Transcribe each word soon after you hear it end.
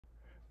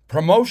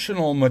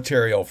Promotional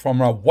material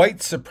from a white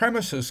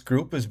supremacist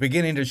group is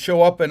beginning to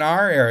show up in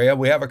our area.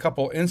 We have a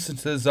couple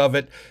instances of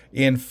it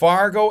in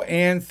Fargo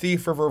and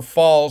Thief River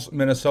Falls,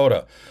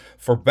 Minnesota.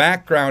 For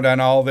background on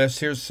all this,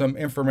 here's some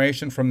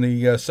information from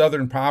the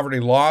Southern Poverty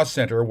Law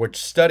Center, which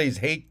studies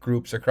hate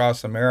groups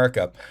across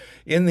America.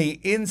 In the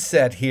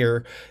inset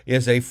here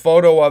is a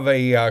photo of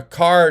a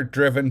car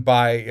driven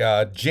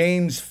by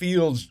James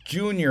Fields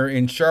Jr.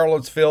 in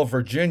Charlottesville,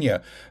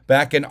 Virginia,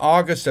 back in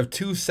August of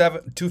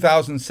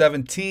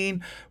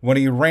 2017, when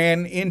he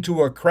ran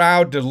into a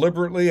crowd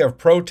deliberately of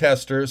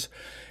protesters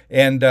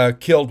and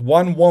killed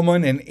one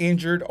woman and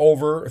injured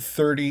over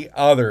 30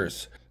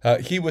 others.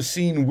 He was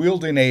seen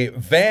wielding a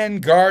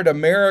Vanguard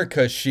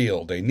America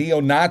shield, a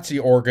neo-Nazi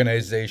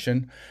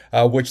organization,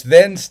 which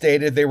then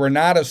stated they were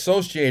not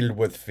associated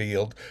with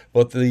Field,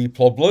 but the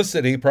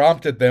publicity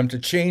prompted them to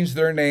change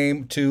their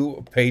name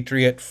to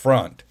Patriot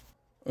Front.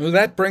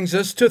 That brings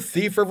us to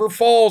Thief River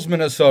Falls,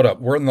 Minnesota.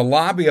 We're in the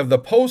lobby of the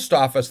post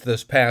office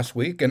this past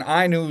week, and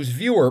iNewZ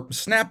viewer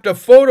snapped a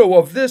photo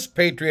of this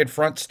Patriot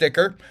Front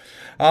sticker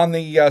on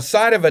the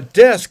side of a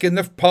desk in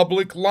the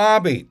public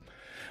lobby.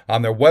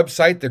 On their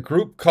website, the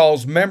group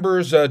calls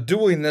members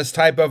doing this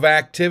type of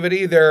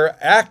activity, they're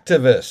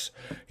activists.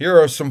 Here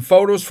are some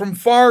photos from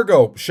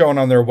Fargo shown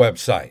on their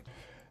website.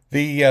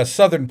 The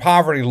Southern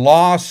Poverty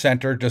Law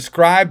Center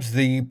describes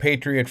the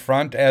Patriot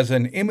Front as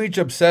an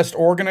image-obsessed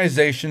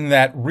organization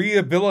that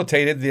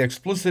rehabilitated the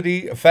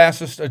explicitly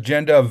fascist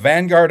agenda of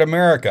Vanguard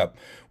America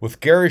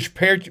with garish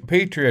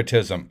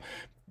patriotism.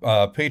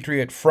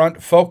 Patriot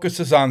Front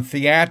focuses on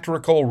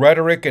theatrical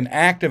rhetoric and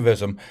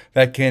activism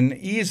that can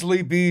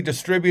easily be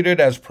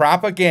distributed as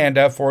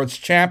propaganda for its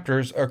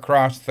chapters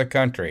across the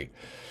country.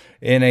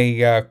 In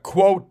a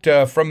quote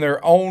from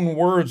their own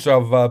words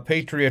of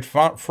Patriot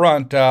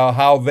Front,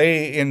 how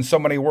they, in so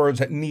many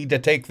words, need to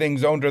take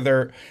things into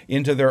their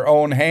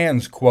own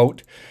hands,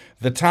 quote,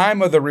 "The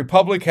time of the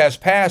Republic has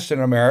passed in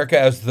America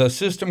as the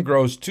system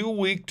grows too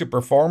weak to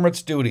perform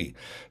its duty.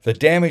 The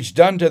damage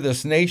done to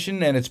this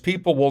nation and its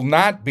people will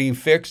not be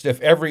fixed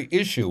if every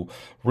issue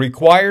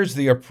requires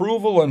the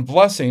approval and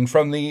blessing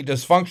from the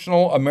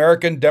dysfunctional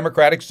American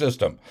democratic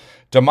system.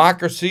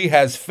 Democracy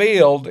has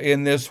failed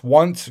in this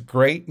once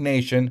great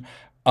nation,"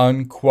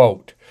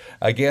 unquote.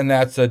 Again,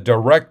 that's a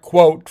direct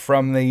quote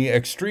from the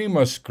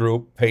extremist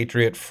group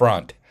Patriot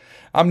Front.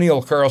 I'm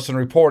Neil Carlson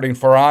reporting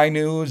for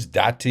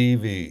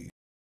iNewZ.TV.